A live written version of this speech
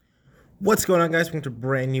What's going on, guys? Welcome to a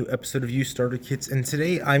brand new episode of You Starter Kits. And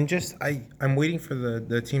today I'm waiting for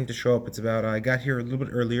the team to show up. It's about I got here a little bit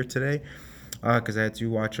earlier today because I had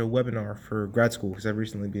to watch a webinar for grad school because I've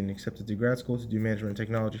recently been accepted to grad school to do management and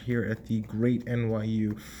technology here at the great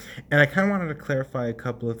NYU. And I kind of wanted to clarify a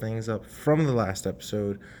couple of things up from the last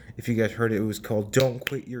episode. If you guys heard it, it was called "Don't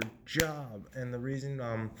Quit Your Job," and the reason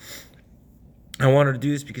I wanted to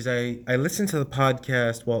do this because I listened to the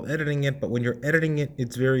podcast while editing it, but when you're editing it,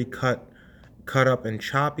 it's very cut up and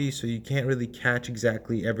choppy, so you can't really catch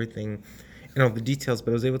exactly everything and all the details.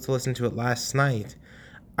 But I was able to listen to it last night.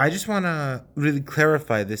 I just want to really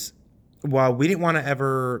clarify this. While we didn't want to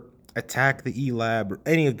ever attack the E-Lab or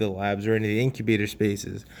any of the labs or any of the incubator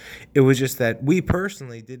spaces, it was just that we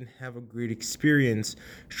personally didn't have a great experience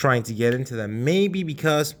trying to get into them. Maybe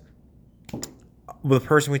because the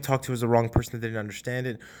person we talked to was the wrong person that didn't understand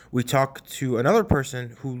it. We talked to another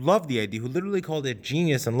person who loved the idea, who literally called it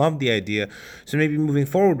genius and loved the idea. So maybe moving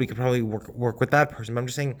forward, we could probably work with that person. But I'm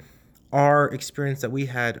just saying, our experience that we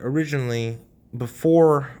had originally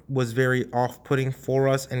before was very off-putting for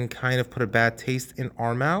us and kind of put a bad taste in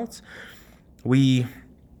our mouths. We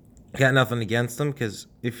got nothing against them because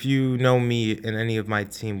if you know me and any of my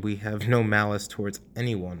team, we have no malice towards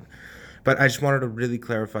anyone. But I just wanted to really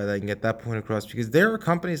clarify that and get that point across because there are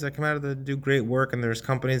companies that come out of there that do great work, and there's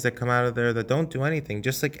companies that come out of there that don't do anything.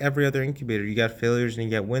 Just like every other incubator, you got failures and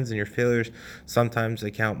you get wins, and your failures sometimes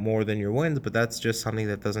they count more than your wins, but that's just something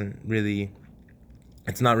that doesn't really,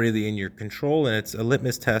 it's not really in your control, and it's a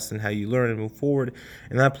litmus test in how you learn and move forward.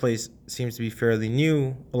 And that place seems to be fairly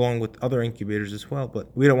new along with other incubators as well,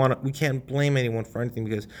 but we can't blame anyone for anything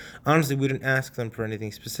because honestly we didn't ask them for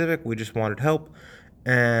anything specific. We just wanted help,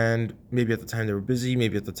 and maybe at the time they were busy,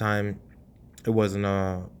 maybe at the time it wasn't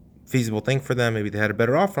a feasible thing for them, maybe they had a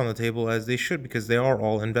better offer on the table, as they should, because they are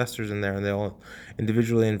all investors in there and they all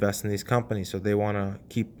individually invest in these companies, so they want to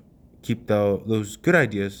keep those good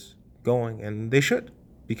ideas going, and they should,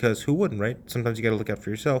 because who wouldn't, right? Sometimes you got to look out for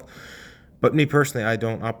yourself. But me personally, I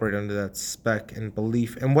don't operate under that spec and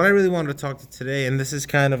belief. And what I really wanted to talk to today, and this is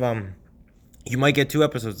kind of you might get two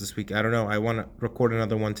episodes this week. I don't know. I want to record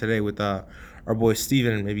another one today with our boy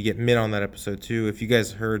Steven and maybe get Mid on that episode too. If you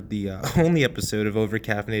guys heard the only episode of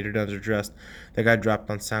Overcaffeinated Underdressed that got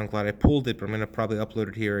dropped on SoundCloud, I pulled it, but I'm going to probably upload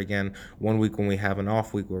it here again one week when we have an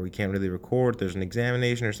off week where we can't really record. There's an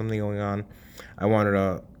examination or something going on. I wanted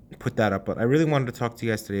to put that up, but I really wanted to talk to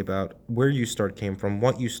you guys today about where You Start came from,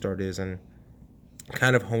 what You Start is, and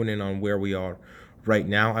kind of hone in on where we are right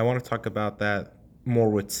now. I want to talk about that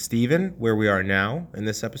more with Steven, where we are now in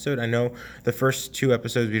this episode. I know the first two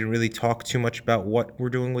episodes we didn't really talk too much about what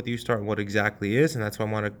we're doing with UStart and what exactly is, and that's why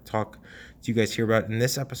I want to talk to you guys here about in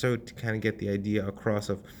this episode to kind of get the idea across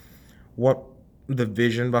of what the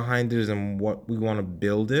vision behind it is and what we want to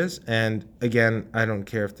build is. And again, I don't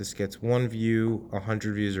care if this gets 1 view,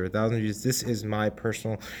 100 views, or 1,000 views. This is my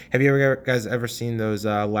personal. Have you guys ever seen those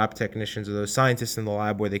lab technicians or those scientists in the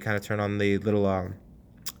lab where they kind of turn on the little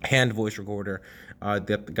hand voice recorder?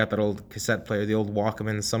 They got that old cassette player, the old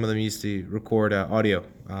Walkman. Some of them used to record audio.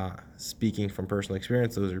 Speaking from personal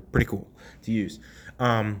experience, those are pretty cool to use.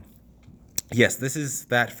 Yes, this is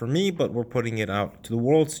that for me, but we're putting it out to the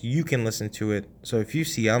world so you can listen to it. So if you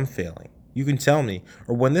see I'm failing, you can tell me.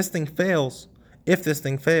 Or when this thing fails, if this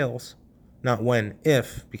thing fails, not when,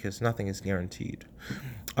 if, because nothing is guaranteed.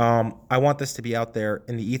 I want this to be out there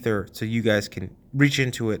in the ether so you guys can reach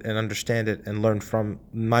into it and understand it and learn from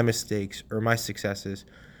my mistakes or my successes,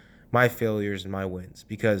 my failures and my wins,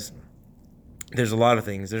 because there's a lot of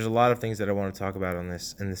things. There's a lot of things that I want to talk about in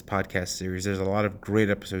this podcast series. There's a lot of great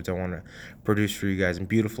episodes I want to produce for you guys and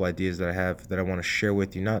beautiful ideas that I have that I want to share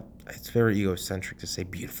with you. Not, it's very egocentric to say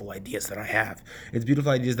beautiful ideas that I have. It's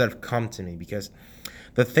beautiful ideas that have come to me, because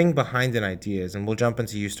the thing behind an idea is, and we'll jump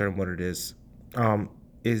into UStart and what it is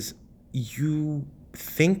you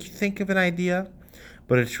think of an idea,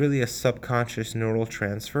 but it's really a subconscious neural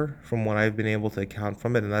transfer from what I've been able to account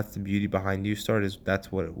from it, and that's the beauty behind UStart, is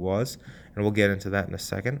that's what it was, and we'll get into that in a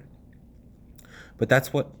second. But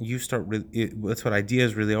that's what that's what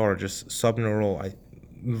ideas really are, just subneural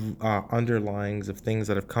underlyings of things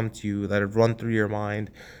that have come to you, that have run through your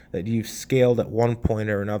mind, that you've scaled at one point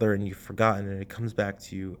or another and you've forgotten, and it comes back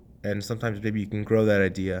to you. And sometimes maybe you can grow that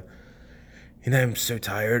idea. And I'm so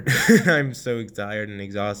tired. I'm so tired and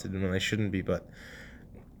exhausted when I shouldn't be, but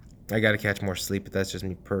I got to catch more sleep, but that's just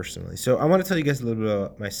me personally. So I want to tell you guys a little bit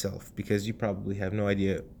about myself, because you probably have no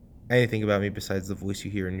idea anything about me besides the voice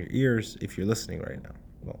you hear in your ears if you're listening right now.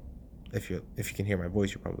 Well, if you can hear my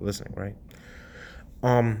voice, you're probably listening, right?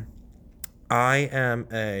 I'm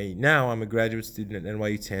a graduate student at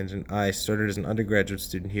NYU Tandon. I started as an undergraduate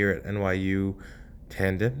student here at NYU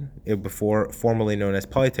Tandon, before formerly known as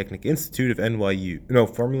Polytechnic Institute of NYU. No,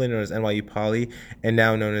 formerly known as NYU Poly, and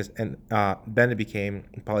now known as then it became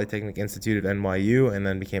Polytechnic Institute of NYU, and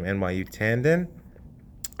then became NYU Tandon.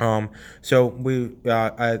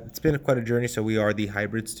 It's been quite a journey. So we are the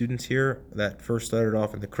hybrid students here that first started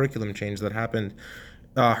off in the curriculum change that happened.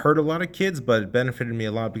 Hurt a lot of kids, but it benefited me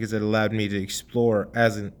a lot because it allowed me to explore.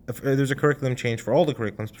 There's a curriculum change for all the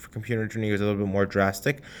curriculums, but for computer engineering, it was a little bit more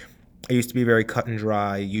drastic. It used to be very cut and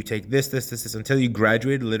dry. You take this until you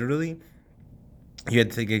graduated. Literally, you had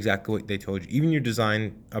to take exactly what they told you. Even your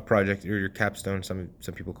design a project or your capstone, some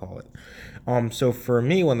people call it. So for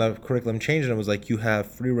me, when the curriculum changed, it was like you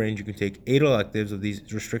have free range. You can take 8 electives of these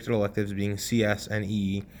restricted electives, being CS and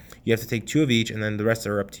EE. You have to take 2 of each, and then the rest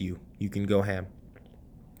are up to you. You can go ham.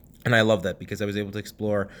 And I love that because I was able to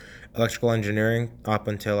explore electrical engineering up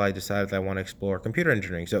until I decided that I want to explore computer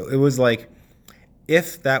engineering. So it was like,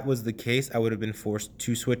 if that was the case, I would have been forced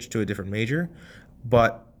to switch to a different major,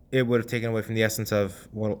 but it would have taken away from the essence of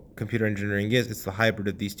what computer engineering is. It's the hybrid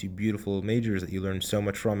of these two beautiful majors that you learn so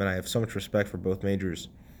much from, and I have so much respect for both majors.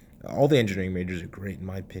 All the engineering majors are great in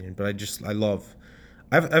my opinion, but I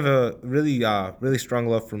have a really strong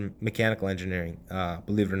love for mechanical engineering,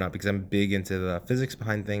 believe it or not, because I'm big into the physics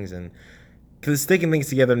behind things and because sticking things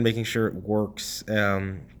together and making sure it works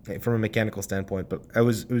from a mechanical standpoint. But it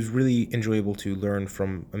was really enjoyable to learn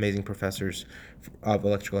from amazing professors of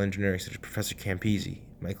electrical engineering, such as Professor Campisi,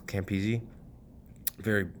 Michael Campisi,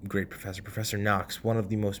 very great professor. Professor Knox, one of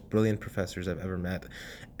the most brilliant professors I've ever met,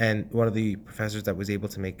 and one of the professors that was able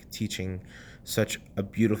to make teaching such a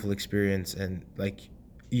beautiful experience. And like,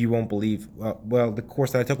 you won't believe. The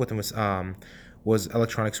course that I took with him was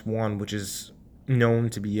Electronics One, which is known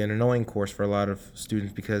to be an annoying course for a lot of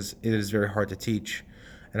students because it is very hard to teach.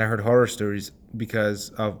 And I heard horror stories because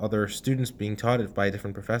of other students being taught it by a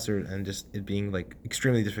different professor and just it being like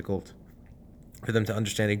extremely difficult for them to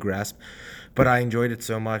understand and grasp. But I enjoyed it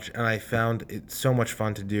so much and I found it so much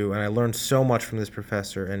fun to do. And I learned so much from this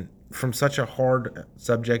professor and from such a hard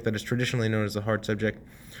subject that is traditionally known as a hard subject.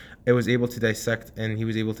 It was able to dissect and he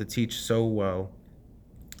was able to teach so well.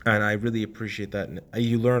 And I really appreciate that. And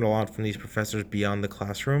you learn a lot from these professors beyond the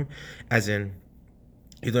classroom, as in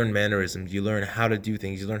you learn mannerisms, you learn how to do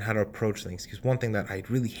things, you learn how to approach things. Because one thing that I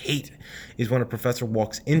really hate is when a professor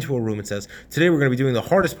walks into a room and says, "Today we're going to be doing the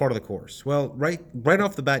hardest part of the course." Well, right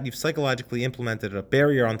off the bat, you've psychologically implemented a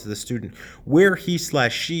barrier onto the student where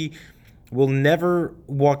he/she will never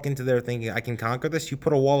walk into there thinking, "I can conquer this." You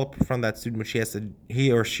put a wall up in front of that student, which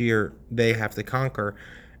he or she or they have to conquer,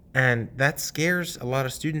 and that scares a lot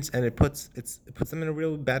of students, and it puts them in a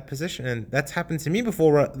real bad position. And that's happened to me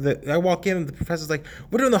before. I walk in and the professor's like,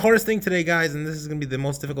 "We're doing the hardest thing today, guys, and this is gonna be the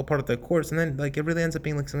most difficult part of the course." And then like it really ends up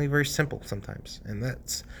being like something very simple sometimes, and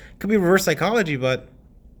that's could be reverse psychology, but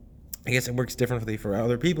I guess it works differently for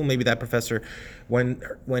other people. Maybe that professor, they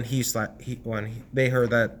heard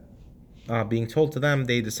that being told to them,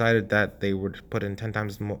 they decided that they would put in 10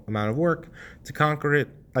 times the amount of work to conquer it.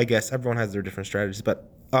 I guess everyone has their different strategies, but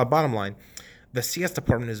bottom line, the CS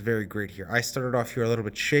department is very great here. I started off here a little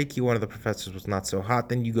bit shaky. One of the professors was not so hot.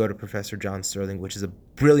 Then you go to Professor John Sterling, which is a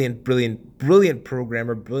brilliant, brilliant, brilliant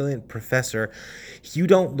programmer, brilliant professor. You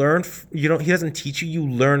don't learn. He doesn't teach you. You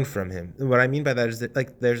learn from him. And what I mean by that is that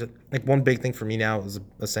like one big thing for me now is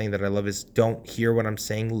a saying that I love is don't hear what I'm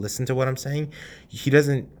saying, listen to what I'm saying. He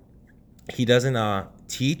doesn't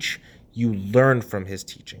teach. You learn from his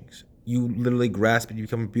teachings. You literally grasp it. You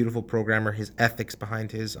become a beautiful programmer. His ethics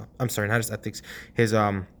behind his, I'm sorry, not his ethics, his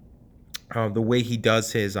the way he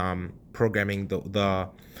does his programming, the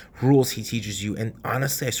rules he teaches you. And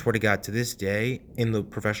honestly, I swear to God, to this day in the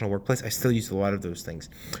professional workplace, I still use a lot of those things.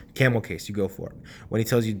 Camel case, you go for it. When he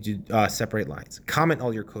tells you to separate lines, comment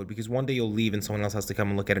all your code, because one day you'll leave and someone else has to come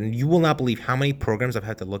and look at it. And you will not believe how many programs I've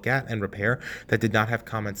had to look at and repair that did not have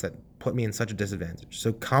comments that put me in such a disadvantage.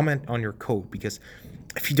 So comment on your code, because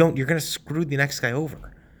if you don't, you're going to screw the next guy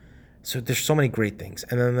over. So there's so many great things.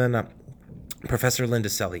 And then Professor Linda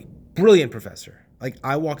Selly, brilliant professor. Like,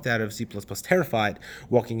 I walked out of C++ terrified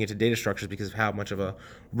walking into data structures because of how much of a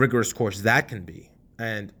rigorous course that can be.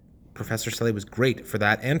 And Professor Selly was great for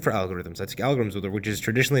that and for algorithms. I took algorithms with her, which is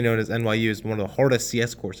traditionally known as NYU as one of the hardest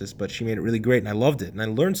CS courses, but she made it really great and I loved it. And I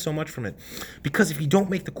learned so much from it. Because if you don't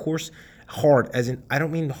make the course hard, as in, I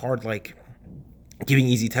don't mean hard like giving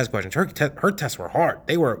easy test questions. Her tests were hard.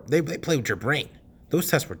 They played with your brain.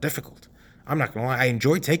 Those tests were difficult. I'm not gonna lie. I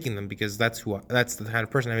enjoy taking them because that's the kind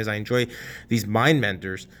of person I am. I enjoy these mind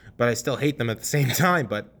mentors, but I still hate them at the same time.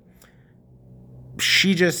 But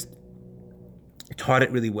she just taught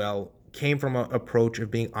it really well, came from an approach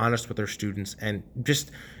of being honest with their students and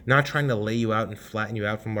just not trying to lay you out and flatten you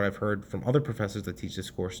out from what I've heard from other professors that teach this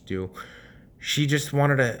course do. She just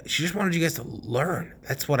wanted you guys to learn.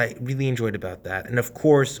 That's what I really enjoyed about that. And of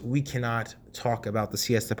course, we cannot talk about the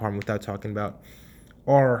CS department without talking about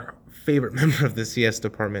our favorite member of the CS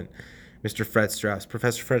department, Mr. Fred Strauss.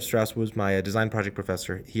 Professor Fred Strauss was my design project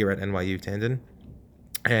professor here at NYU Tandon,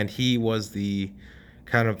 and he was the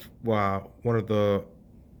kind of one of the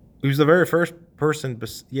he was the very first person.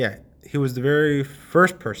 Yeah, he was the very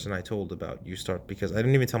first person I told about UStart because I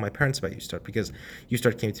didn't even tell my parents about UStart because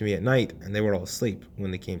UStart came to me at night and they were all asleep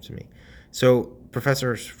when they came to me. So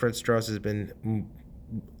Professor Fred Strauss has been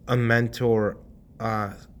a mentor,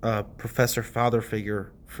 a professor father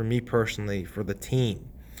figure for me personally, for the team.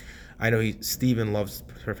 I know Stephen loves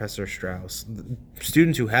Professor Strauss. The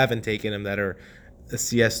students who haven't taken him that are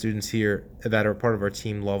CS students here that are part of our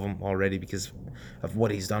team love him already because of what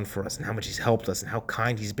he's done for us and how much he's helped us and how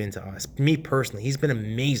kind he's been to us. Me personally, he's been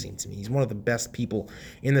amazing to me. He's one of the best people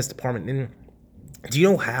in this department. And do you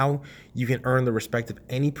know how you can earn the respect of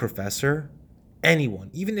any professor? Anyone,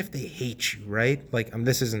 even if they hate you, right? Like,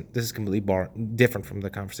 this is completely different from the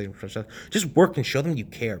conversation with Professor Strauss. Just work and show them you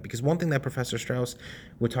care. Because one thing that Professor Strauss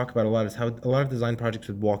would talk about a lot is how a lot of design projects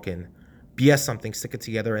would walk in, BS something, stick it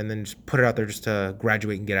together, and then just put it out there just to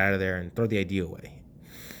graduate and get out of there and throw the idea away.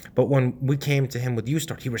 But when we came to him with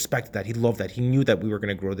UStart, he respected that. He loved that. He knew that we were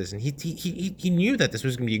going to grow this, and he knew that this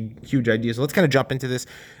was going to be a huge idea. So let's kind of jump into this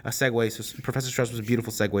segue. So Professor Strauss was a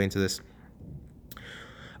beautiful segue into this.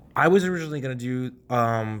 I was originally going to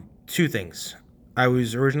do two things. I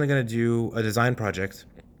was originally going to do a design project,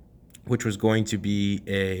 which was going to be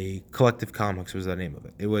a Collective Comics was the name of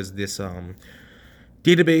it. It was this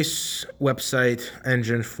database website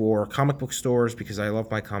engine for comic book stores because I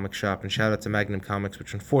love my comic shop. And shout out to Magnum Comics,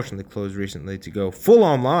 which unfortunately closed recently, to go full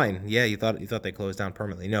online. Yeah, you thought they closed down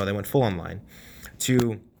permanently. No, they went full online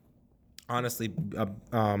to honestly,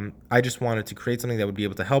 I just wanted to create something that would be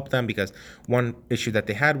able to help them because one issue that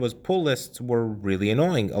they had was pull lists were really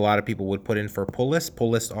annoying. A lot of people would put in for pull lists. Pull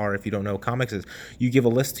lists are, if you don't know comics, is you give a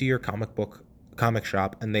list to your comic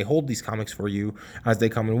shop and they hold these comics for you as they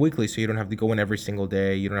come in weekly, so you don't have to go in every single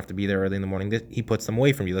day. You don't have to be there early in the morning. He puts them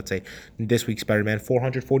away from you. Let's say this week Spider-Man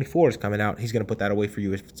 444 is coming out. He's going to put that away for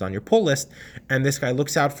you if it's on your pull list, and this guy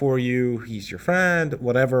looks out for you. He's your friend,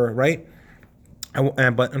 whatever, right?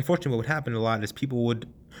 But unfortunately, what would happen a lot is people would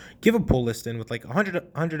give a pull list in with like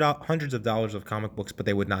hundreds of dollars of comic books, but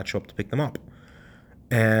they would not show up to pick them up.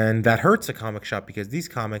 And that hurts a comic shop because these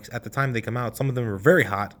comics, at the time they come out, some of them are very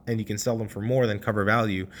hot and you can sell them for more than cover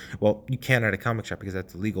value. Well, you can't at a comic shop because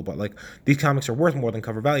that's illegal, but like these comics are worth more than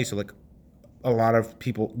cover value. So like a lot of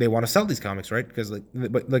people, they want to sell these comics, right? Because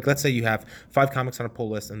like let's say you have 5 comics on a pull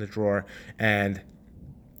list in the drawer and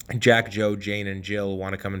Jack, Joe, Jane, and Jill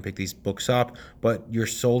want to come and pick these books up, but you're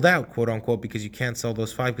sold out, quote unquote, because you can't sell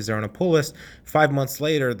those 5 because they're on a pull list. 5 months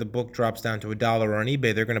later, the book drops down to $1 on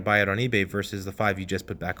eBay. They're going to buy it on eBay versus the 5 you just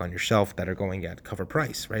put back on your shelf that are going at cover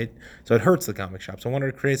price, right? So it hurts the comic shop. So I wanted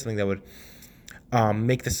to create something that would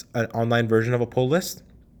make this an online version of a pull list,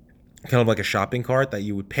 kind of like a shopping cart that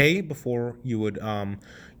you would pay before you would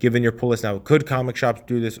give in your pull list. Now, could comic shops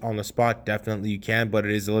do this on the spot? Definitely you can, but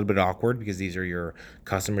it is a little bit awkward because these are your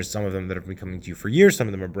customers, some of them that have been coming to you for years, some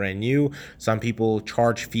of them are brand new. Some people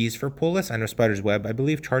charge fees for pull lists. I know Spider's Web, I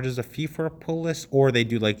believe, charges a fee for a pull list, or they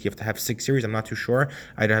do like you have to have 6 series. I'm not too sure.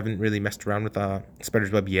 I haven't really messed around with Spider's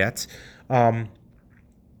Web yet.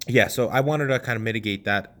 Yeah, so I wanted to kind of mitigate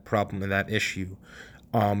that problem and that issue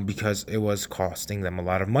because it was costing them a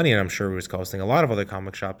lot of money, and I'm sure it was costing a lot of other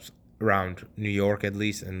comic shops around New York, at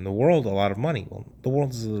least, and the world, a lot of money. Well, the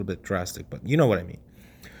world is a little bit drastic, but you know what I mean.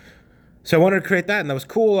 So I wanted to create that, and that was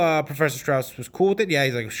cool. Professor Strauss was cool with it. Yeah,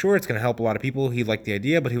 he's like, sure, it's going to help a lot of people. He liked the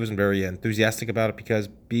idea, but he wasn't very enthusiastic about it because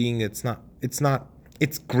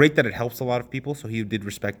it's great that it helps a lot of people, so he did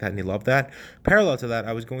respect that, and he loved that. Parallel to that,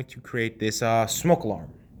 I was going to create this smoke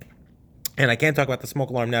alarm. And I can't talk about the smoke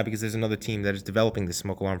alarm now because there's another team that is developing this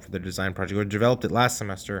smoke alarm for their design project. We developed it last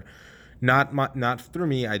semester, not through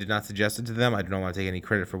me. I did not suggest it to them. I do not want to take any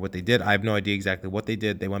credit for what they did. I have no idea exactly what they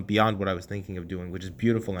did. They went beyond what I was thinking of doing, which is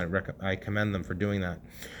beautiful, and I commend them for doing that.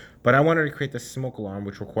 But I wanted to create this smoke alarm,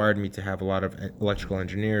 which required me to have a lot of electrical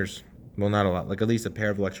engineers. Well, not a lot, like at least a pair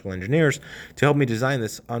of electrical engineers to help me design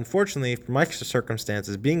this. Unfortunately, for my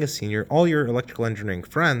circumstances, being a senior, all your electrical engineering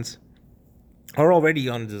friends are already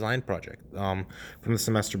on a design project from the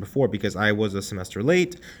semester before, because I was a semester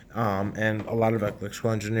late, and a lot of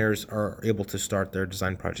electrical engineers are able to start their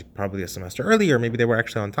design project probably a semester earlier. Maybe they were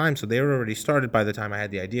actually on time, so they were already started by the time I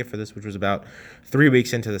had the idea for this, which was about 3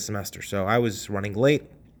 weeks into the semester. So I was running late.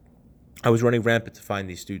 I was running rampant to find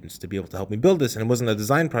these students to be able to help me build this, and it wasn't a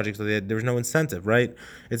design project, so there was no incentive, right?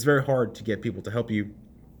 It's very hard to get people to help you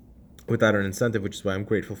without an incentive, which is why I'm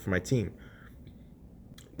grateful for my team.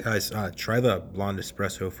 Guys, try the blonde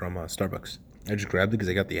espresso from Starbucks. I just grabbed it because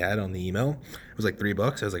I got the ad on the email. It was like $3.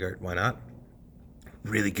 I was like, all right, why not?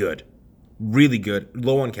 Really good, really good.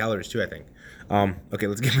 Low on calories too, I think. Okay,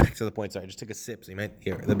 let's get back to the point. Sorry, I just took a sip, so you might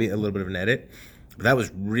hear there'll be a little bit of an edit. But that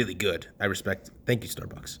was really good. I respect. Thank you,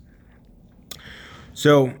 Starbucks.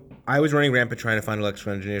 So I was running rampant trying to find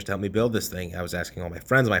electrical engineers to help me build this thing. I was asking all my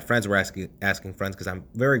friends. My friends were asking friends, because I'm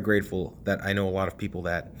very grateful that I know a lot of people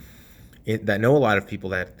that know a lot of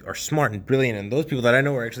people that are smart and brilliant, and those people that I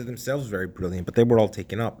know are actually themselves very brilliant, but they were all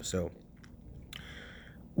taken up. So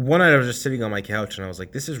one night I was just sitting on my couch and I was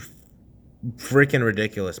like, this is freaking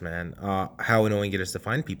ridiculous, man. How annoying it is to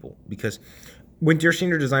find people, because when your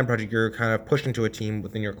senior design project, you're kind of pushed into a team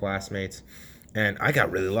within your classmates. And I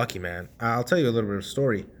got really lucky, man. I'll tell you a little bit of a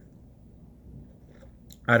story.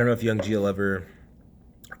 I don't know if Young G will ever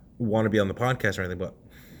want to be on the podcast or anything, but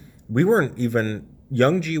we weren't even.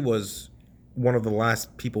 Young G was one of the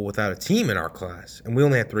last people without a team in our class, and we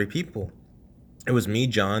only had 3 people. It was me,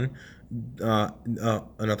 John,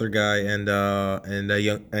 another guy, and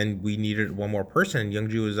young, and we needed one more person. And Young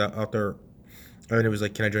G was out there, and it was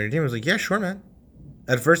like, "Can I join your team?" I was like, "Yeah, sure, man."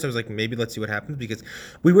 At first, I was like, "Maybe let's see what happens," because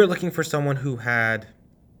we were looking for someone who had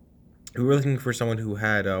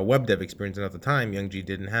web dev experience, and at the time, Young G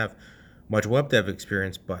didn't have much web dev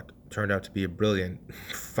experience, but turned out to be a brilliant,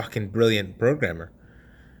 fucking brilliant programmer.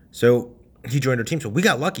 So he joined our team. So we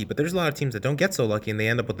got lucky, but there's a lot of teams that don't get so lucky and they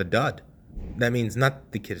end up with a dud. That means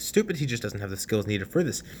not the kid is stupid, he just doesn't have the skills needed for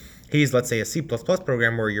this. He's, let's say, a C++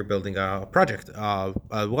 programmer where you're building a project, a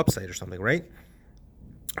website or something, right?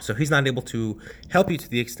 So he's not able to help you to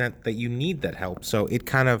the extent that you need that help. So it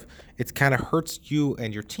kind of hurts you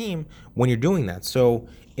and your team when you're doing that. So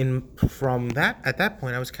in from that at that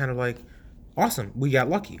point, I was kind of like, awesome, we got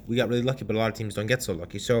lucky. We got really lucky, but a lot of teams don't get so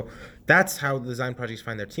lucky. So that's how the design projects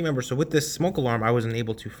find their team members. So with this smoke alarm, I wasn't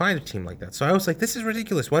able to find a team like that. So I was like, this is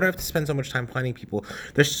ridiculous. Why do I have to spend so much time finding people?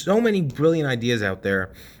 There's so many brilliant ideas out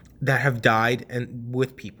there that have died and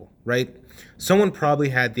with people, right? Someone probably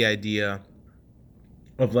had the idea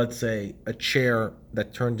of, let's say, a chair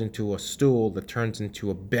that turns into a stool, that turns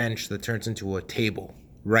into a bench, that turns into a table,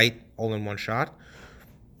 right? All in one shot.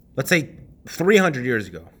 Let's say 300 years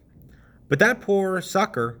ago. But that poor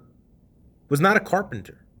sucker was not a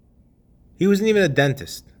carpenter. He wasn't even a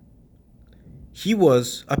dentist. He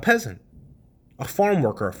was a peasant, a farm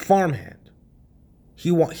worker, a farmhand.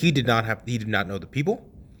 He did not know the people.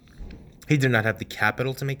 He did not have the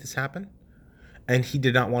capital to make this happen. And he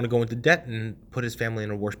did not want to go into debt and put his family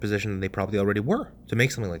in a worse position than they probably already were to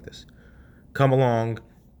make something like this. Come along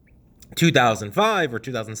 2005 or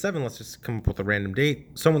 2007, let's just come up with a random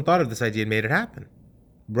date. Someone thought of this idea and made it happen,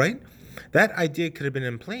 right? That idea could have been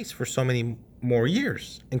in place for so many more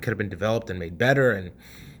years and could have been developed and made better and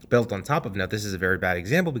built on top of. Now, this is a very bad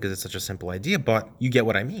example because it's such a simple idea, but you get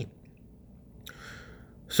what I mean.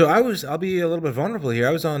 So I'll be a little bit vulnerable here.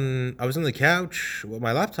 I was on the couch with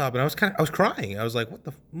my laptop and I was crying. I was like,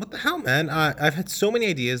 what the hell, man? I've had so many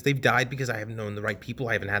ideas. They've died because I haven't known the right people.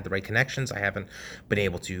 I haven't had the right connections. I haven't been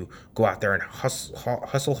able to go out there and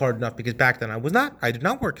hustle hard enough, because back then I did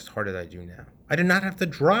not work as hard as I do now. I did not have the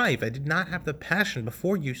drive. I did not have the passion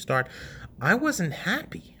before you start. I wasn't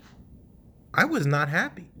happy. I was not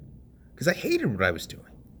happy because I hated what I was doing.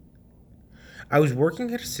 I was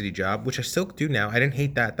working at a city job, which I still do now. I didn't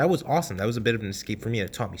hate that. That was awesome. That was a bit of an escape for me.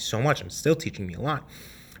 It taught me so much. It's still teaching me a lot.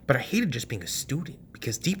 But I hated just being a student,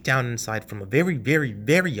 because deep down inside, from a very, very,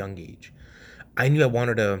 very young age, I knew I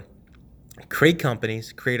wanted to create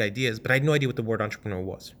companies, create ideas, but I had no idea what the word entrepreneur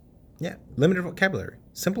was. Yeah, limited vocabulary.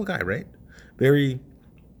 Simple guy, right? Very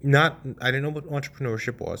not. I didn't know what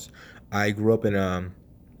entrepreneurship was. I grew up in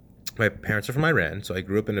my parents are from Iran, so I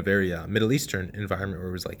grew up in a very Middle Eastern environment where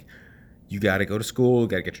it was like, you got to go to school,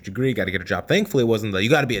 got to get your degree, got to get a job. Thankfully, it wasn't you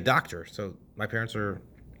got to be a doctor. So my parents are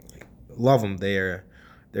love them. They're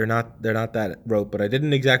not that rote, but I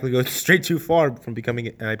didn't exactly go straight too far from becoming.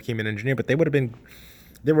 And I became an engineer, but they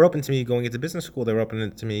were open to me going into business school. They were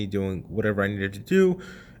open to me doing whatever I needed to do,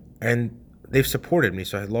 and they've supported me.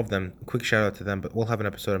 So I love them. Quick shout out to them. But we'll have an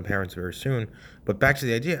episode on parents very soon. But back to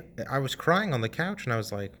the idea, I was crying on the couch, and I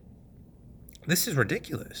was like, this is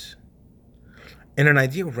ridiculous. And an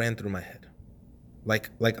idea ran through my head. like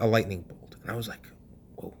a lightning bolt. And I was like,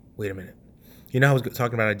 whoa, wait a minute. You know, I was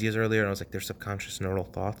talking about ideas earlier, and I was like, they're subconscious neural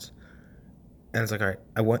thoughts. And it's like, all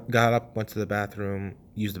right, got up, went to the bathroom,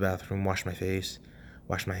 used the bathroom, washed my face,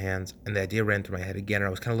 washed my hands, and the idea ran through my head again. And I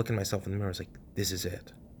was kind of looking at myself in the mirror. I was like, this is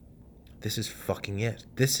it. This is fucking it.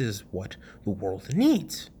 This is what the world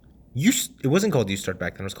needs. It wasn't called You Start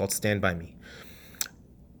back then. It was called Stand By Me.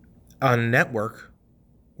 On a network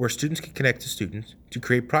where students can connect to students to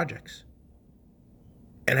create projects.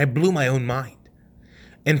 And I blew my own mind.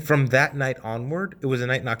 And from that night onward, it was a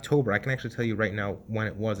night in October. I can actually tell you right now when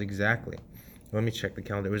it was exactly. Let me check the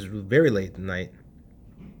calendar. It was very late at night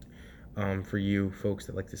for you folks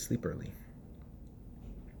that like to sleep early.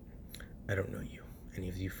 I don't know you. Any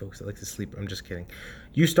of you folks that like to sleep. I'm just kidding.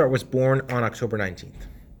 You Start was born on October 19th.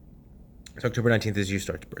 So October 19th is You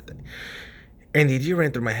Start's birthday. And the idea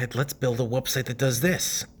ran through my head, let's build a website that does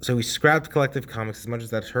this. So we scrapped Collective Comics as much as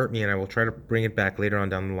that's hurt me, and I will try to bring it back later on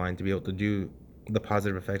down the line to be able to do the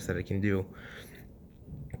positive effects that it can do.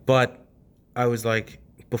 But I was like,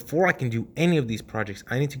 before I can do any of these projects,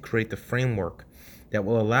 I need to create the framework that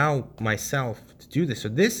will allow myself to do this. So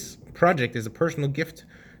this project is a personal gift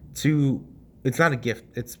to, it's not a gift,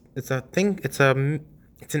 it's a thing, it's an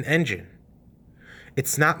engine.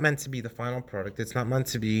 It's not meant to be the final product. It's not meant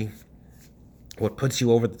to be what puts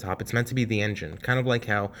you over the top. It's meant to be the engine, kind of like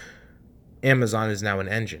how Amazon is now an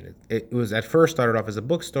engine. It was at first started off as a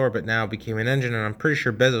bookstore, but now became an engine. And I'm pretty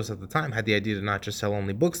sure Bezos at the time had the idea to not just sell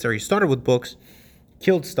only books there. He started with books,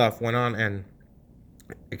 killed stuff, went on and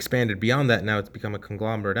expanded beyond that. Now it's become a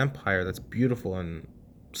conglomerate empire that's beautiful and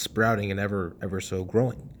sprouting and ever so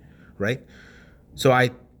growing, right? So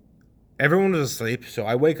everyone was asleep, so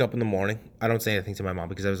I wake up in the morning. I don't say anything to my mom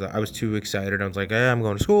because I was too excited. I was like, hey, I'm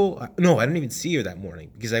going to school. No, I didn't even see her that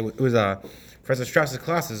morning because it was Professor Strauss's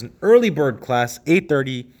class. Is an early bird class, 8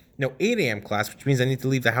 a.m. class, which means I need to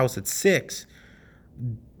leave the house at 6.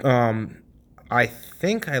 I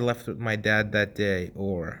think I left with my dad that day,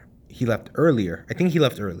 or he left earlier. I think he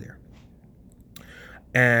left earlier.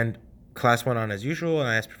 And class went on as usual, and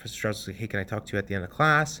I asked Professor Strauss, like, hey, can I talk to you at the end of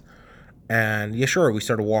class? And yeah, sure. We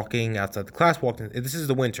started walking outside the class. This is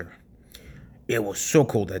the winter. It was so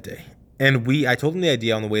cold that day. And I told him the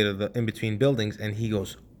idea on the way to the in between buildings, and he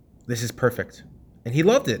goes, "This is perfect." And he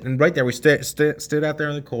loved it. And right there, we stood out there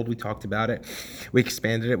in the cold. We talked about it. We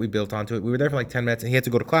expanded it. We built onto it. We were there for like 10 minutes, and he had to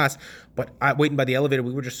go to class. But waiting by the elevator,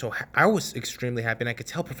 we were just I was extremely happy, and I could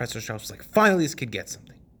tell Professor Strauss was like, finally, this kid gets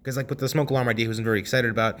something. Because like with the smoke alarm idea, he wasn't very excited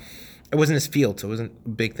about. It wasn't his field, so it wasn't a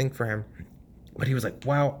big thing for him. But he was like,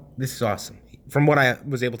 wow, this is awesome. From what I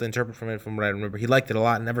was able to interpret from it, from what I remember, he liked it a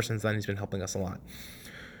lot, and ever since then, he's been helping us a lot.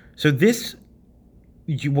 So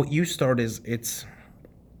what You Start is,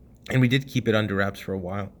 and we did keep it under wraps for a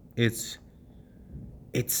while. It's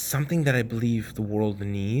something that I believe the world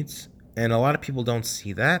needs, and a lot of people don't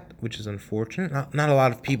see that, which is unfortunate. Not a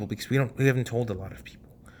lot of people, because we haven't told a lot of people.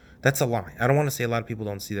 That's a lie. I don't want to say a lot of people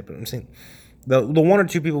don't see that, but I'm saying the one or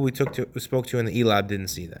two people we spoke to in the E-Lab didn't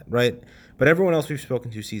see that, right? But everyone else we've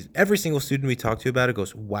spoken to sees. Every single student we talk to about it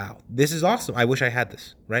goes, wow, this is awesome. I wish I had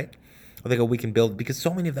this, right? Or they go, we can build, because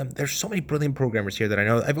so many of them, there's so many brilliant programmers here that I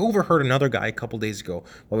know. I've overheard another guy a couple days ago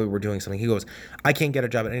while we were doing something. He goes, I can't get a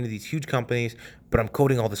job at any of these huge companies, but I'm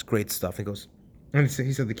coding all this great stuff. He goes, and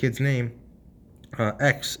he said the kid's name,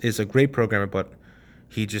 X, is a great programmer, but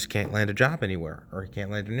he just can't land a job anywhere, or he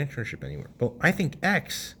can't land an internship anywhere. But I think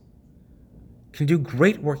X can do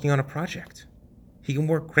great working on a project. He can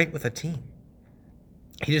work great with a team.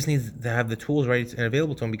 He just needs to have the tools ready and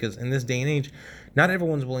available to him, because in this day and age, not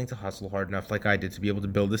everyone's willing to hustle hard enough like I did to be able to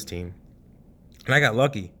build this team. And I got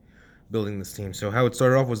lucky building this team. So how it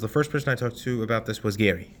started off was the first person I talked to about this was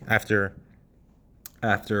Gary. After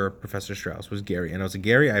Professor Strauss was Gary. And I was like,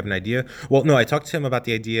 Gary, I have an idea. Well, no, I talked to him about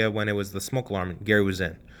the idea when it was the smoke alarm. Gary was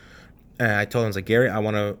in. And I told him, I was like, Gary,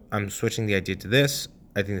 I'm switching the idea to this.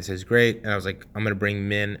 I think this is great. And I was like, I'm going to bring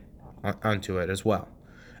Min onto it as well.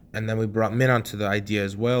 And then we brought Min onto the idea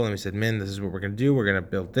as well. And we said, Min, this is what we're going to do. We're going to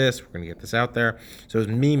build this. We're going to get this out there. So it was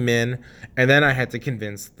me, Min. And then I had to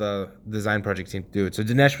convince the design project team to do it. So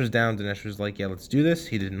Dinesh was down. Dinesh was like, yeah, let's do this.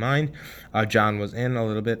 He didn't mind. John was in a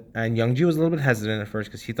little bit. And Youngji was a little bit hesitant at first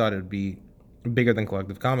because he thought it would be bigger than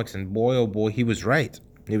Collective Comics. And boy, oh boy, he was right.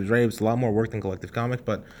 He was right. It was a lot more work than Collective Comics.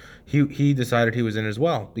 But he decided he was in as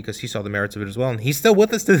well because he saw the merits of it as well. And he's still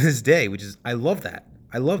with us to this day, which is, I love that.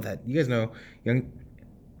 I love that. You guys know,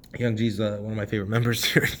 Young G's one of my favorite members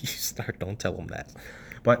here. You start, don't tell him that.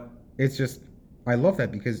 But it's just, I love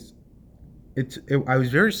that because I was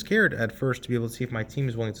very scared at first to be able to see if my team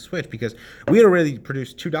is willing to switch, because we had already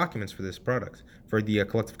produced 2 documents for this product, for the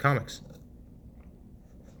Collective Comics.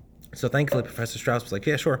 So thankfully, Professor Strauss was like,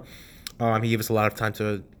 yeah, sure. He gave us a lot of time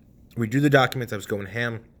to redo the documents. I was going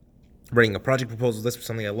ham, writing a project proposal. This was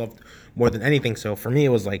something I loved more than anything. So for me, it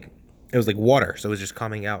was like water. So it was just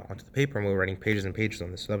coming out onto the paper, and we were writing pages and pages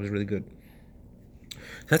on this. So that was really good. So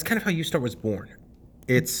that's kind of how UStart was born.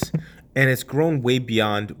 It's and it's grown way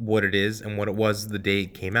beyond what it is and what it was the day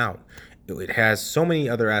it came out. It has so many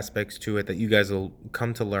other aspects to it that you guys will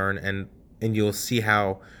come to learn, and you'll see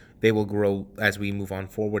how they will grow as we move on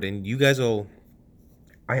forward. And you guys will,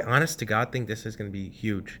 I honest to God think this is going to be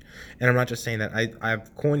huge. And I'm not just saying that.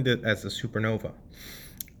 I've coined it as a supernova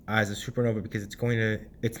because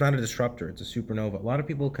it's not a disruptor, it's a supernova. A lot of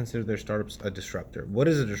people consider their startups a disruptor. What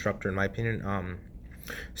is a disruptor in my opinion?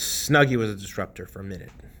 Snuggie was a disruptor for a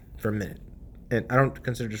minute, and I don't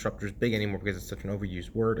consider disruptors big anymore because it's such an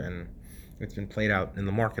overused word and it's been played out in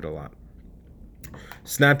the market a lot.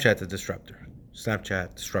 Snapchat's a disruptor.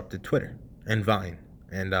 Snapchat disrupted Twitter and Vine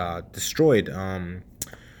and destroyed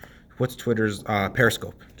what's Twitter's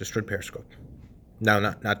Periscope. Destroyed Periscope. No,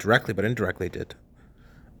 not directly, but indirectly did.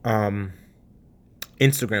 Um,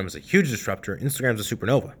 Instagram is a huge disruptor. Instagram's a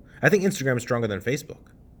supernova. I think Instagram is stronger than Facebook.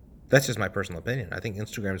 That's just my personal opinion. I think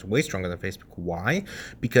Instagram is way stronger than Facebook. Why?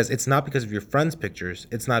 Because it's not because of your friends' pictures.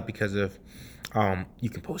 It's not because of you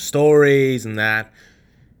can post stories and that.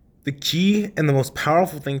 The key and the most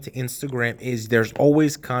powerful thing to Instagram is there's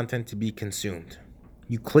always content to be consumed.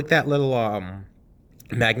 You click that little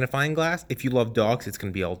magnifying glass. If you love dogs, it's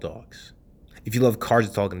going to be all dogs. If you love cars,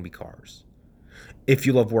 it's all going to be cars. If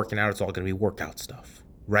you love working out, it's all going to be workout stuff,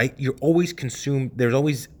 right? You're always consumed. There's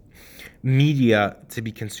always media to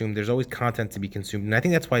be consumed. There's always content to be consumed. And I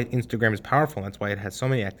think that's why Instagram is powerful. That's why it has so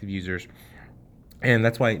many active users. And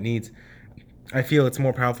that's why I feel it's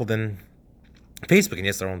more powerful than Facebook. And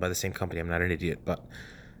yes, they're owned by the same company. I'm not an idiot. But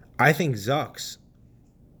I think Zucks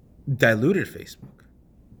diluted Facebook.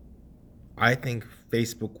 I think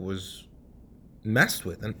Facebook was messed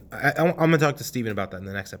with. And I'm going to talk to Steven about that in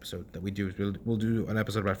the next episode that we do. We'll do an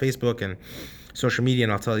episode about Facebook and social media,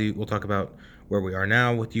 and we'll talk about where we are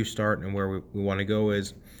now with UStart and where we want to go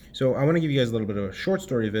is. So I want to give you guys a little bit of a short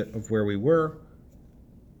story of where we were.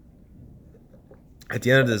 At the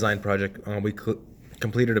end of the design project, we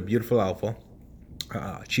completed a beautiful alpha.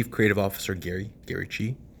 Chief Creative Officer Gary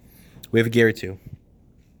Chi. We have a Gary too.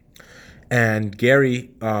 And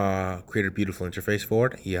Gary created a beautiful interface for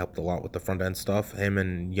it. He helped a lot with the front end stuff. Him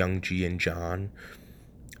and Young G and John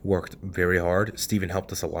worked very hard. Steven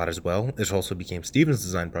helped us a lot as well. This also became Steven's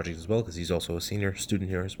design project as well because he's also a senior student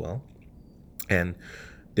here as well. And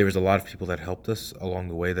there was a lot of people that helped us along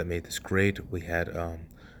the way that made this great. We had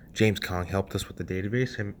James Kong helped us with the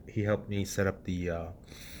database. He helped me set up the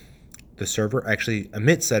server. Actually,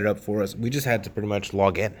 Amit set it up for us. We just had to pretty much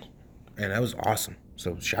log in, and that was awesome.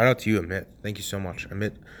 So shout out to you, Amit. Thank you so much.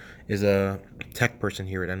 Amit is a tech person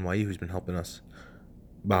here at NYU who's been helping us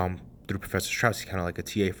through Professor Strauss. He's kind of like a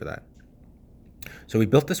TA for that. So we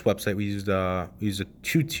built this website. We used a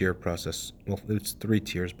 2-tier process. Well, it's 3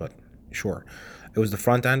 tiers, but sure. It was the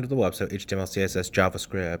front end of the website, HTML, CSS,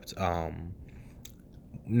 JavaScript.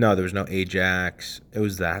 No, there was no Ajax. It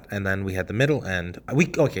was that, and then we had the middle end.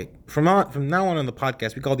 From now on in the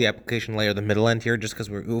podcast, we call the application layer the middle end here, just because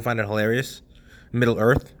we find it hilarious. Middle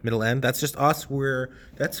Earth, middle end. That's just us.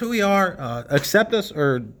 That's who we are. Accept us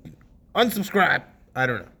or unsubscribe. I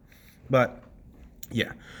don't know, but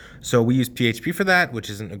yeah. So we used PHP for that, which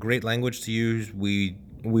isn't a great language to use. We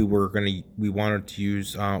wanted to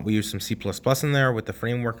use we used some C++ in there with the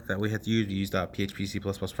framework that we had to use. We used PHP C++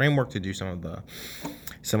 framework to do some of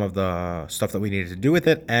the stuff that we needed to do with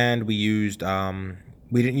it, and we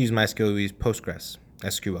didn't use MySQL. We used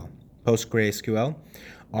PostgreSQL.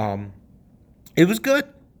 It was good.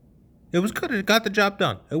 It got the job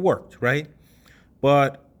done. It worked, right?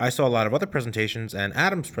 But I saw a lot of other presentations, and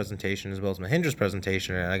Adam's presentation, as well as Mahindra's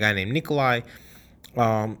presentation, and a guy named Nikolai.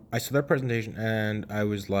 I saw their presentation, and I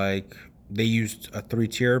was like, they used a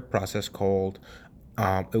 3-tier process called,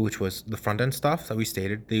 which was the front end stuff that we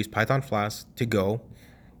stated. They used Python Flask to Go.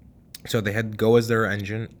 So they had Go as their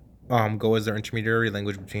engine, Go as their intermediary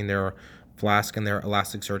language between their Flask and their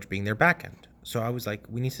Elasticsearch being their backend. So I was like,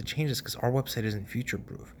 we need to change this because our website isn't future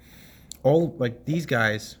proof. These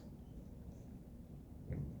guys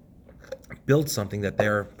build something that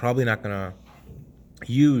they're probably not gonna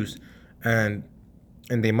use, and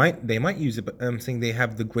they might use it, but I'm saying they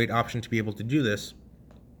have the great option to be able to do this.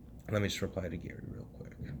 Let me just reply to Gary real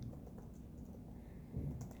quick.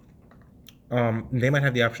 They might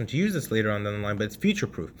have the option to use this later on down the line, but it's future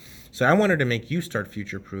proof. So I wanted to make UStart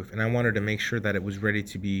future proof, and I wanted to make sure that it was ready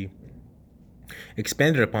to be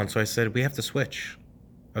expanded upon. So I said, we have to switch.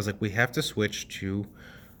 I was like, we have to switch to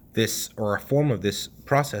this or a form of this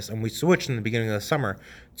process, and we switched in the beginning of the summer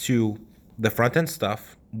to the front end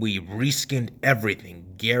stuff. We reskinned everything.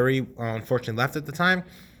 Gary unfortunately left at the time,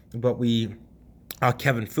 but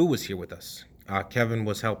Kevin Fu was here with us. Kevin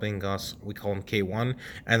was helping us. We call him K1,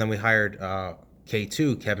 and then we hired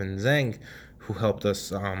K2, Kevin Zhang, who helped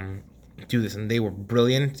us do this, and they were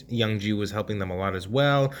brilliant. Young Ji was helping them a lot as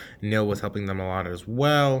well. Neil was helping them a lot as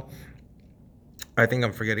well. I think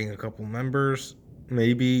I'm forgetting a couple members,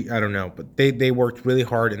 maybe, I don't know, but they worked really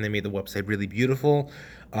hard and they made the website really beautiful.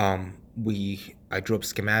 I drew up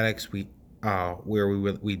schematics.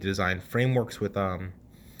 We designed frameworks with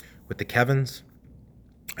the Kevins,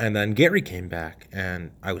 and then Gary came back,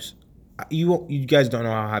 and I was you guys don't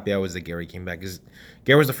know how happy I was that Gary came back, because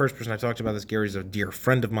Gary was the first person I talked about this. Gary's a dear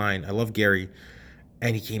friend of mine. I love Gary,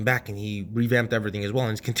 and he came back and he revamped everything as well,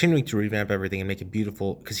 and he's continuing to revamp everything and make it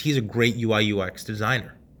beautiful because he's a great UI UX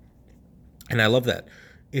designer, and I love that.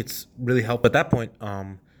 It's really helped. At that point,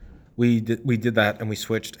 we did that and we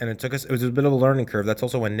switched, and it was a bit of a learning curve. That's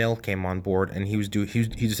also when Nil came on board, and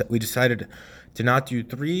we decided to not do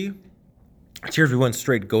 3 tiers. We went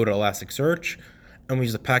straight go to Elasticsearch, and we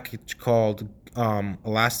used a package called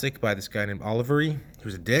Elastic by this guy named Olivery,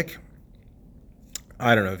 who's a dick.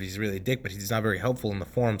 I don't know if he's really a dick, but he's not very helpful in the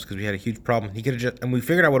forums because we had a huge problem. He could have and we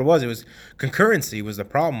figured out what it was. It was concurrency was the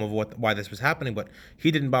problem of why this was happening, but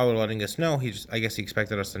he didn't bother letting us know. I guess he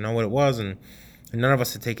expected us to know what it was, and none of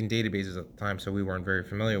us had taken databases at the time, so we weren't very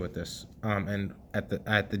familiar with this. And at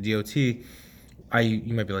the DOT,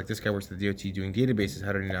 you might be like, this guy works at the DOT doing databases.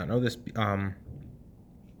 How did he not know this?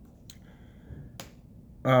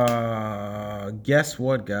 Guess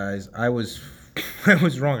what, guys? I was I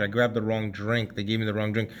was wrong. I grabbed the wrong drink. They gave me the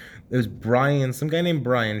wrong drink. It was Brian, some guy named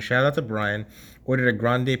Brian. Shout out to Brian. Ordered a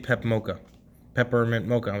grande peppermint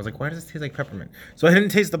mocha. I was like, why does this taste like peppermint? So I didn't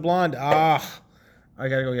taste the blonde. I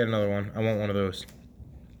gotta go get another one. I want one of those.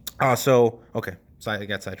 Okay. So I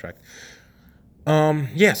got sidetracked.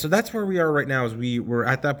 Yeah, so that's where we are right now. Is we're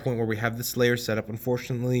at that point where we have this layer set up.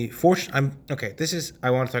 Unfortunately, I'm okay.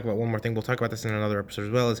 I want to talk about one more thing. We'll talk about this in another episode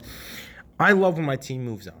as well. Is I love when my team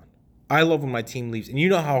moves on. I love when my team leaves, and you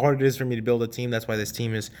know how hard it is for me to build a team. That's why this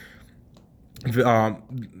team is.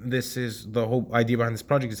 This is the whole idea behind this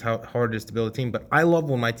project, is how hard it is to build a team. But I love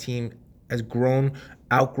when my team has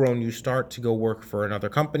outgrown. You start to go work for another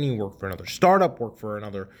company, work for another startup, work for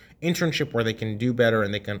another internship where they can do better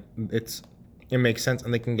and it makes sense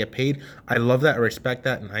and they can get paid. I love that. I respect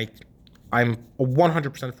that, and I'm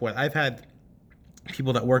 100% for it. I've had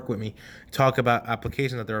people that work with me talk about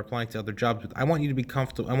applications that they're applying to other jobs with. I want you to be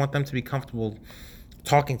comfortable. I want them to be comfortable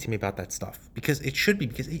talking to me about that stuff, because it should be,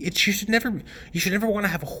 because you should never want to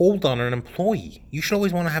have a hold on an employee. You should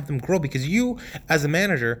always want to have them grow, because you as a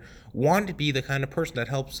manager want to be the kind of person that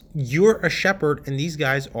helps. You're a shepherd, and these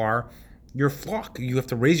guys are your flock. You have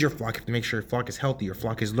to raise your flock. You have to make sure your flock is healthy, your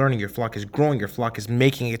flock is learning, your flock is growing, your flock is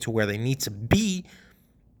making it to where they need to be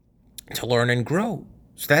to learn and grow.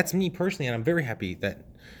 So that's me personally, and I'm not happy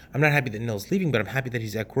that Nil's leaving, but I'm happy that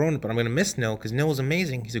he's outgrown it. But I'm going to miss Nil, because Nil is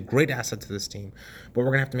amazing. He's a great asset to this team. But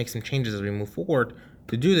we're going to have to make some changes as we move forward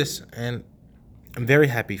to do this, and I'm very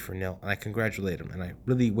happy for Nil, and I congratulate him, and I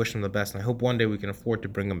really wish him the best, and I hope one day we can afford to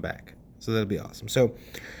bring him back. So that'll be awesome. So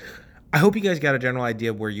I hope you guys got a general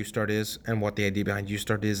idea of where UStart is and what the idea behind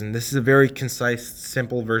UStart is. And this is a very concise,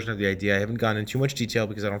 simple version of the idea. I haven't gone into too much detail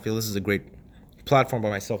because I don't feel this is a great platform by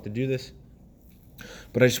myself to do this.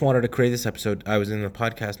 But I just wanted to create this episode. I was in the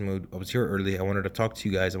podcast mood. I was here early. I wanted to talk to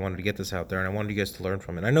you guys. I wanted to get this out there, and I wanted you guys to learn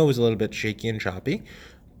from it. I know it was a little bit shaky and choppy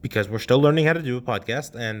because we're still learning how to do a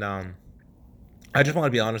podcast. And I just want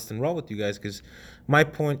to be honest and raw with you guys, because my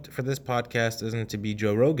point for this podcast isn't to be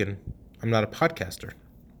Joe Rogan. I'm not a podcaster.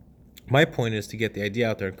 My point is to get the idea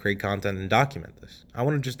out there and create content and document this. I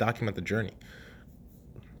want to just document the journey,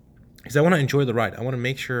 because I want to enjoy the ride. I want to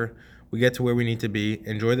make sure we get to where we need to be,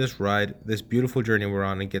 enjoy this ride, this beautiful journey we're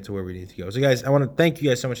on, and get to where we need to go. So, guys, I want to thank you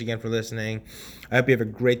guys so much again for listening. I hope you have a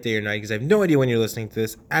great day or night, because I have no idea when you're listening to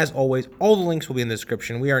this. As always, all the links will be in the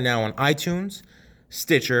description. We are now on iTunes,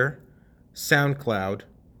 Stitcher, SoundCloud.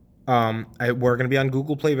 We're going to be on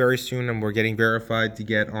Google Play very soon, and we're getting verified to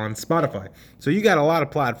get on Spotify. So you got a lot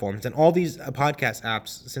of platforms, and all these podcast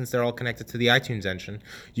apps, since they're all connected to the iTunes engine,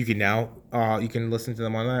 you can now you can listen to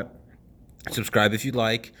them on that. Subscribe if you'd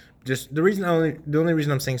like. Just the only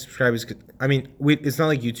reason I'm saying subscribe is because, it's not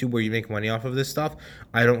like YouTube where you make money off of this stuff.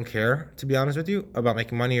 I don't care, to be honest with you, about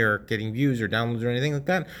making money or getting views or downloads or anything like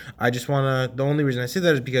that. The only reason I say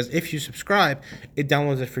that is because if you subscribe, it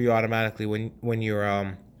downloads it for you automatically when you're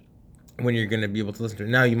going to be able to listen to it.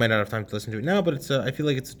 Now, you might not have time to listen to it now, but I feel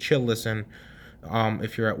like it's a chill listen.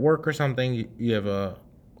 If you're at work or something, you have a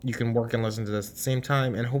you can work and listen to this at the same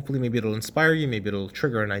time, and hopefully maybe it'll inspire you, maybe it'll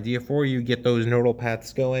trigger an idea for you, get those neural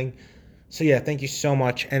paths going. So yeah, thank you so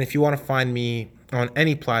much. And if you want to find me on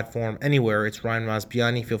any platform, anywhere, it's Ryan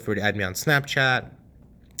Masbiani. Feel free to add me on Snapchat,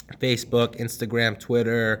 Facebook, Instagram,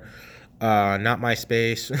 Twitter, not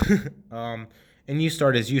MySpace. And You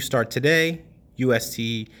Start is You Start Today,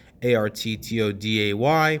 USTARTTODAY.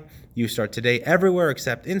 You Start Today everywhere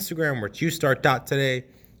except Instagram, where it's YouStart.today,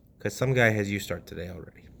 because some guy has You Start Today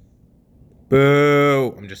already.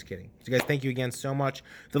 Boo! I'm just kidding. So guys, thank you again so much.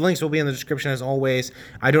 The links will be in the description as always.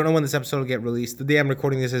 I don't know when this episode will get released. The day I'm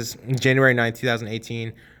recording this is January 9th,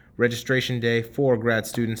 2018. Registration day for grad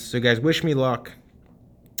students. So guys, wish me luck.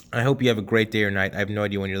 I hope you have a great day or night. I have no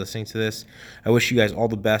idea when you're listening to this. I wish you guys all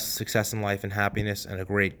the best, success in life and happiness, and a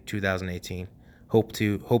great 2018. Hope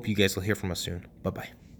you guys will hear from us soon. Bye-bye.